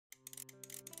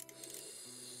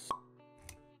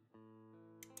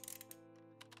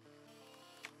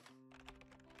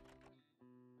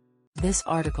This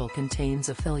article contains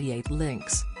affiliate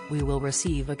links. We will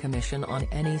receive a commission on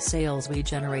any sales we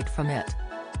generate from it.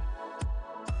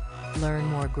 Learn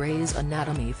more. Grey's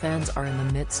Anatomy fans are in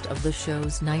the midst of the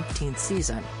show's 19th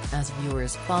season, as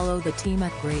viewers follow the team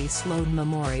at Gray Sloan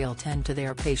Memorial tend to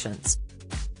their patients.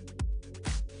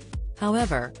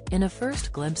 However, in a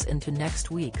first glimpse into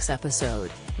next week's episode,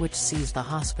 which sees the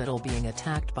hospital being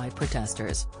attacked by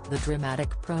protesters, the dramatic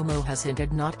promo has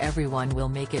hinted not everyone will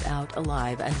make it out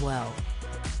alive and well.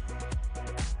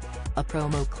 A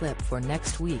promo clip for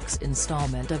next week's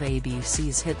installment of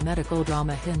ABC's hit medical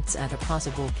drama hints at a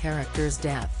possible character's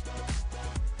death.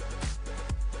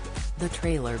 The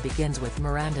trailer begins with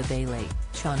Miranda Bailey,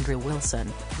 Chandra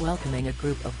Wilson, welcoming a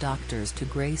group of doctors to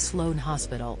Gray Sloan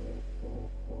Hospital.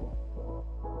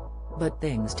 But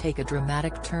things take a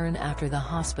dramatic turn after the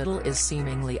hospital is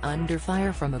seemingly under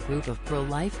fire from a group of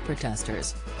pro-life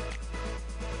protesters.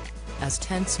 As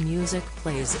tense music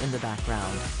plays in the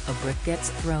background, a brick gets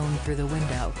thrown through the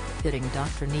window, hitting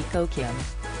Dr. Nico Kim,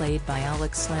 played by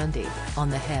Alex Landy,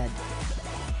 on the head.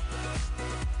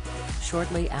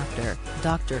 Shortly after,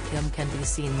 Dr. Kim can be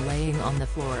seen laying on the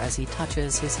floor as he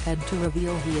touches his head to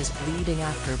reveal he is bleeding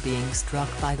after being struck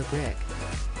by the brick.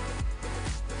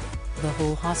 The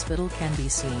whole hospital can be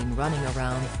seen running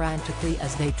around frantically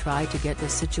as they try to get the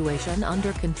situation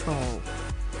under control.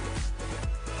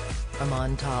 A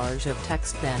montage of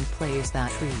text then plays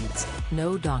that reads,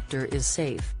 "No doctor is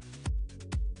safe."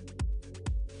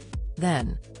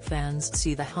 Then, fans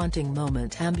see the haunting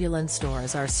moment. Ambulance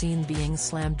doors are seen being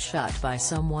slammed shut by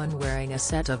someone wearing a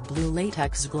set of blue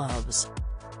latex gloves.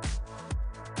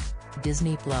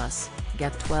 Disney Plus,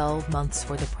 get 12 months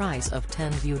for the price of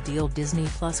 10. View deal. Disney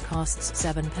Plus costs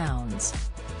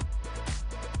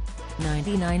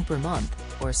 £7.99 per month,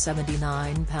 or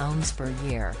 £79 per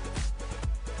year.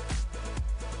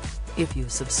 If you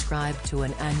subscribe to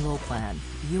an annual plan,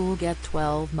 you'll get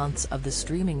 12 months of the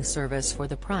streaming service for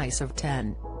the price of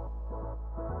 10.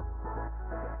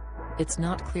 It's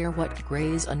not clear what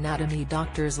Grey's Anatomy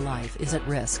doctor's life is at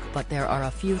risk, but there are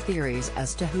a few theories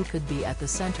as to who could be at the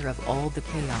center of all the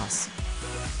chaos.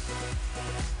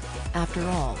 After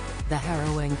all, the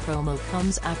harrowing promo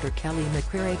comes after Kelly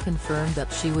McCreary confirmed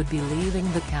that she would be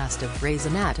leaving the cast of Grey's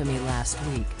Anatomy last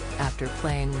week, after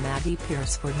playing Maggie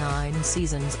Pierce for 9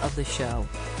 seasons of the show.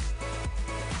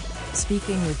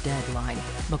 Speaking with Deadline,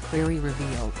 McCreary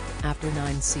revealed, "After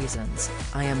 9 seasons,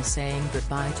 I am saying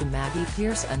goodbye to Maggie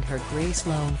Pierce and her Gray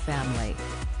Sloan family."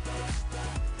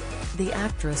 The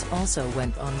actress also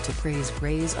went on to praise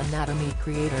Grey's Anatomy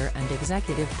creator and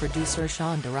executive producer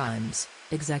Shonda Rhimes,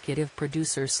 executive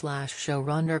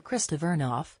producer/showrunner Christopher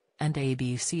Noff, and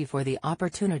ABC for the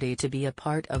opportunity to be a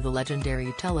part of the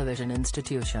legendary television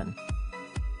institution.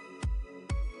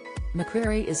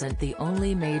 McCreary isn't the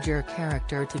only major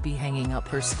character to be hanging up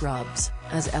her scrubs,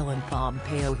 as Ellen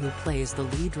Pompeo, who plays the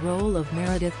lead role of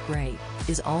Meredith Grey,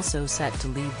 is also set to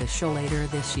leave the show later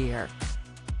this year.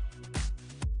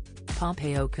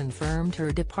 Pompeo confirmed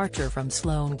her departure from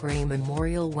Sloan Gray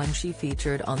Memorial when she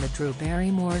featured on The Drew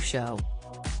Barrymore Show.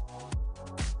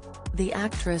 The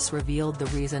actress revealed the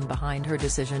reason behind her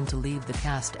decision to leave the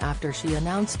cast after she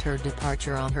announced her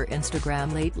departure on her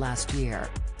Instagram late last year.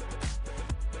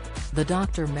 The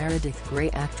Dr. Meredith Grey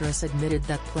actress admitted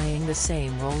that playing the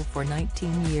same role for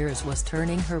 19 years was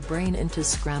turning her brain into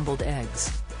scrambled eggs.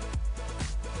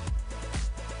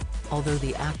 Although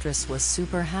the actress was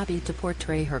super happy to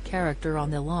portray her character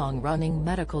on the long-running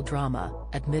medical drama,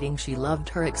 admitting she loved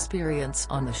her experience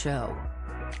on the show.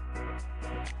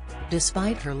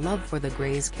 Despite her love for the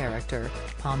Grey's character,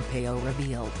 Pompeo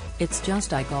revealed, "It's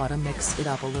just I gotta mix it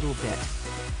up a little bit.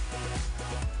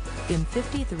 I'm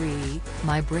 53,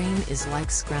 my brain is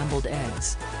like scrambled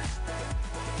eggs."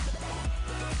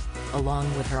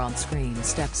 Along with her on-screen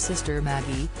stepsister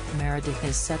Maggie, Meredith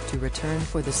is set to return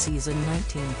for the season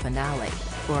 19 finale,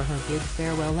 for her big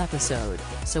farewell episode,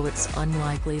 so it's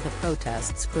unlikely the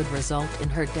protests could result in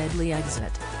her deadly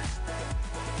exit.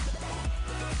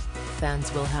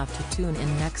 Fans will have to tune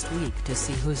in next week to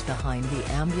see who's behind the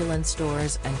ambulance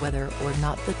doors and whether or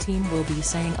not the team will be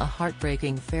saying a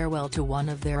heartbreaking farewell to one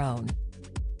of their own.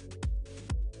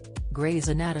 Grey's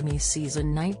Anatomy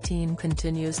Season 19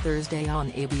 continues Thursday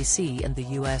on ABC in the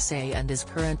USA and is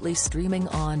currently streaming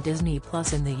on Disney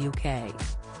Plus in the UK.